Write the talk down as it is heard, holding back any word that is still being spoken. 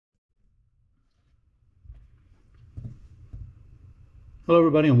Hello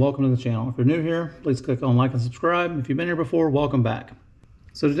everybody and welcome to the channel. If you're new here, please click on like and subscribe. If you've been here before, welcome back.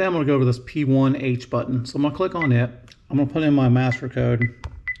 So today I'm going to go over this P1H button. So I'm going to click on it. I'm going to put in my master code.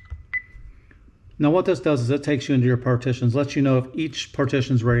 Now what this does is it takes you into your partitions, lets you know if each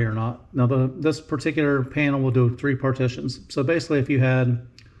partition is ready or not. Now this particular panel will do 3 partitions. So basically if you had,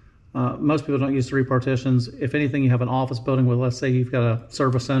 most people don't use 3 partitions. If anything, you have an office building with, let's say you've got a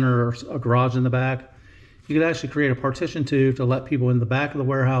service center or a garage in the back, you could actually create a partition to let people in the back of the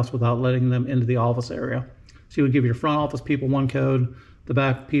warehouse without letting them into the office area. So you would give your front office people one code, the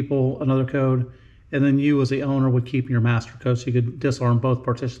back people another code, and then you as the owner would keep your master code so you could disarm both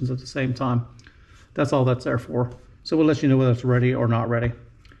partitions at the same time. That's all that's there for. So we'll let you know whether it's ready or not ready.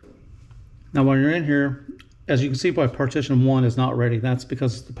 Now when you're in here, as you can see by partition 1 is not ready. That's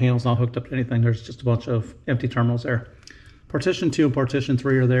because the panel's not hooked up to anything. There's just a bunch of empty terminals there. Partition 2 and partition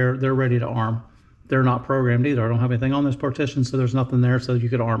 3 are there. They're ready to arm. They're not programmed either. I don't have anything on this partition, so there's nothing there so you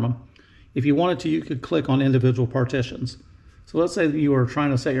could arm them. If you wanted to, you could click on individual partitions. So let's say that you were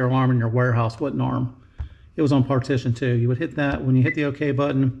trying to set your alarm in your warehouse wouldn't arm. It was on partition 2. You would hit that. When you hit the OK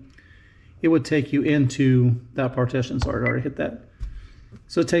button, it would take you into that partition. Sorry, I already hit that.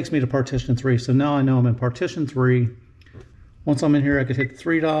 So it takes me to partition 3. So now I know I'm in partition 3. Once I'm in here, I could hit the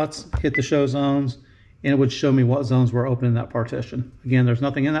 3 dots, hit the show zones, and it would show me what zones were open in that partition. Again, there's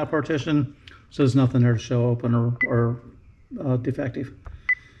nothing in that partition, so there's nothing there to show open or defective.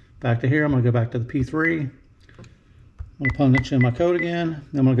 Back to here, I'm going to go back to the P3. I'm going to punch in my code again.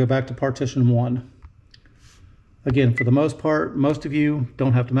 Then I'm going to go back to partition 1. Again, for the most part, most of you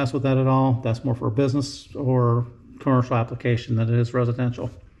don't have to mess with that at all. That's more for a business or commercial application than it is residential.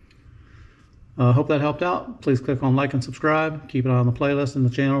 Hope that helped out. Please click on like and subscribe. Keep an eye on the playlist and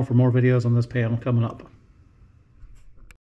the channel for more videos on this panel coming up.